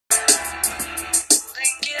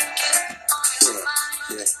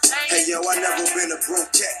Yo, I never been a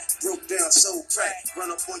broke cat. Broke down, soul crack.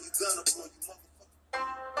 Run up on you, gun up on you, motherfucker.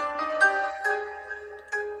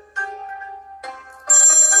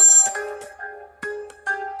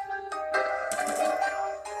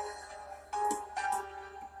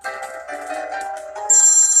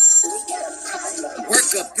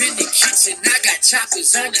 Work up in the kitchen, I got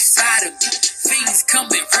choppers on the side of me. Fiends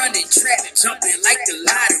coming, running, trapping, jumping like the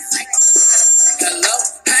lottery. Hello,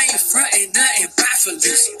 I ain't frontin' nothing by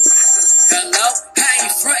Felicia. Hello, I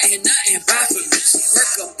ain't frontin' nothing by Felicia.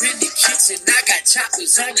 Work up in the kitchen, I got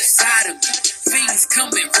choppers on the side of me. Fiends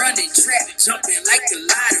coming, running, trapping, jumping like the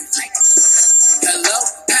lottery. Hello,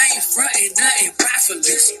 I ain't frontin' nothing by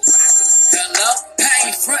Felicia. Hello, I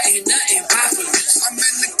ain't frontin' nothing by Felicia. I'm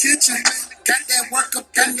in the kitchen, got that work up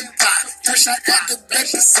in the pot. First I got the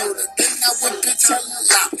baking soda, then I whip it till a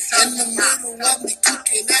lot. In the middle of me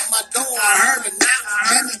cooking at my door, I heard a knock.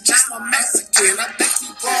 Man, it's just my Mexican. I think he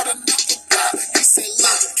brought another block. He said,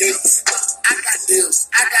 look, Gates, I got deals.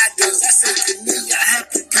 I said, give me a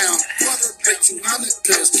happy pound. Quarter pay 200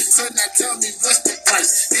 pills. So now tell me what's the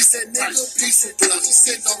price. He said, nigga, piece of blood. He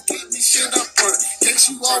said, don't give me shit up front. Guess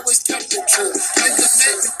you always kept it true. Niggas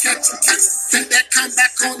made me catch a kiss. Think that come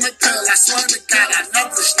back on the pill. I swear to God, I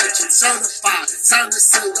never snitching. Certified, sign the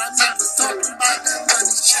seal. I never talking about that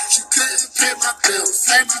money shit. You couldn't pay my bills.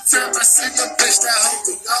 Every time I see a bitch, that hoe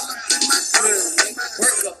be all up in my grill.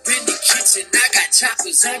 Work up in the kitchen, I got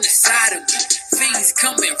choppers on the side of me. Fiends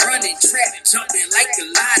coming, running, trapping, jumping like the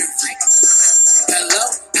lottery. Hello,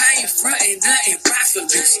 I ain't frontin' nothing by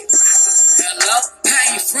Felicia. Hello, I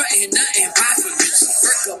ain't frontin' nothing by Felicia.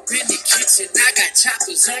 Work up in the kitchen, I got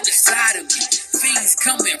choppers on the side of me. Fiends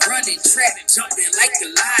coming, running, trapping, jumping like the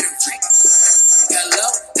lottery. Hello,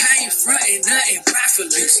 I ain't frontin' nothing by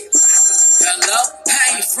Felicia. Hello,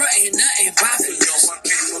 I ain't frontin' nothing by Felicia. I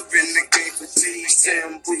came up in the game for T's,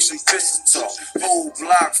 Sam Brooks, and pistol talk. Whole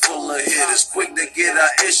block full of hitters, quick to get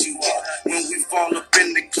our issue off. When we fall up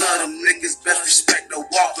in the club, them niggas best respect the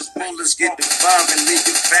walkers. Bullets get the bomb and leave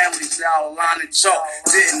your families out line and chalk.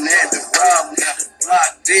 Didn't have to rob, now the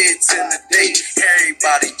block dead till the day.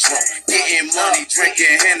 Everybody drunk, getting money,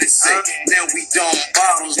 drinking Hennessy. Then we doing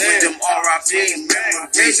bottles with them RIP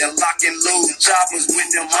memories and locking load choppers with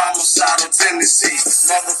them homicidal tendencies.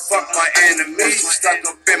 Motherfuck my enemies, stuck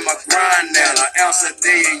up in my grind now. An ounce a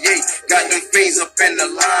day and yay, got them fiends up in the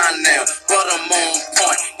line now. But I'm on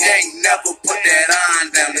point, gang never put that iron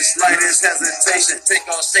down. The slightest hesitation, take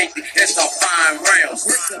off safety and start firing rounds.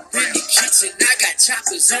 Work up in the kitchen, I got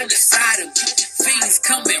choppers on the side of me. Fiends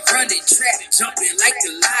coming, running, trapping, jumping like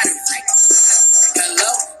the lottery. Hello,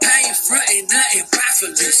 I ain't frontin' nothing by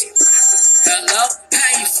Felicia. Hello, I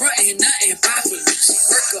ain't frontin' nothing by Felicia.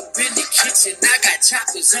 Work up in the kitchen, I got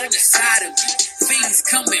choppers on the side of me. Fiends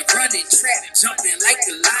coming, running, trapping, jumping like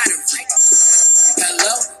the lottery.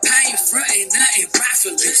 Hello, I ain't frontin' nothing by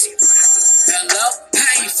Felicia. Hello,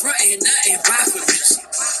 I ain't frontin' nothing by Felicia.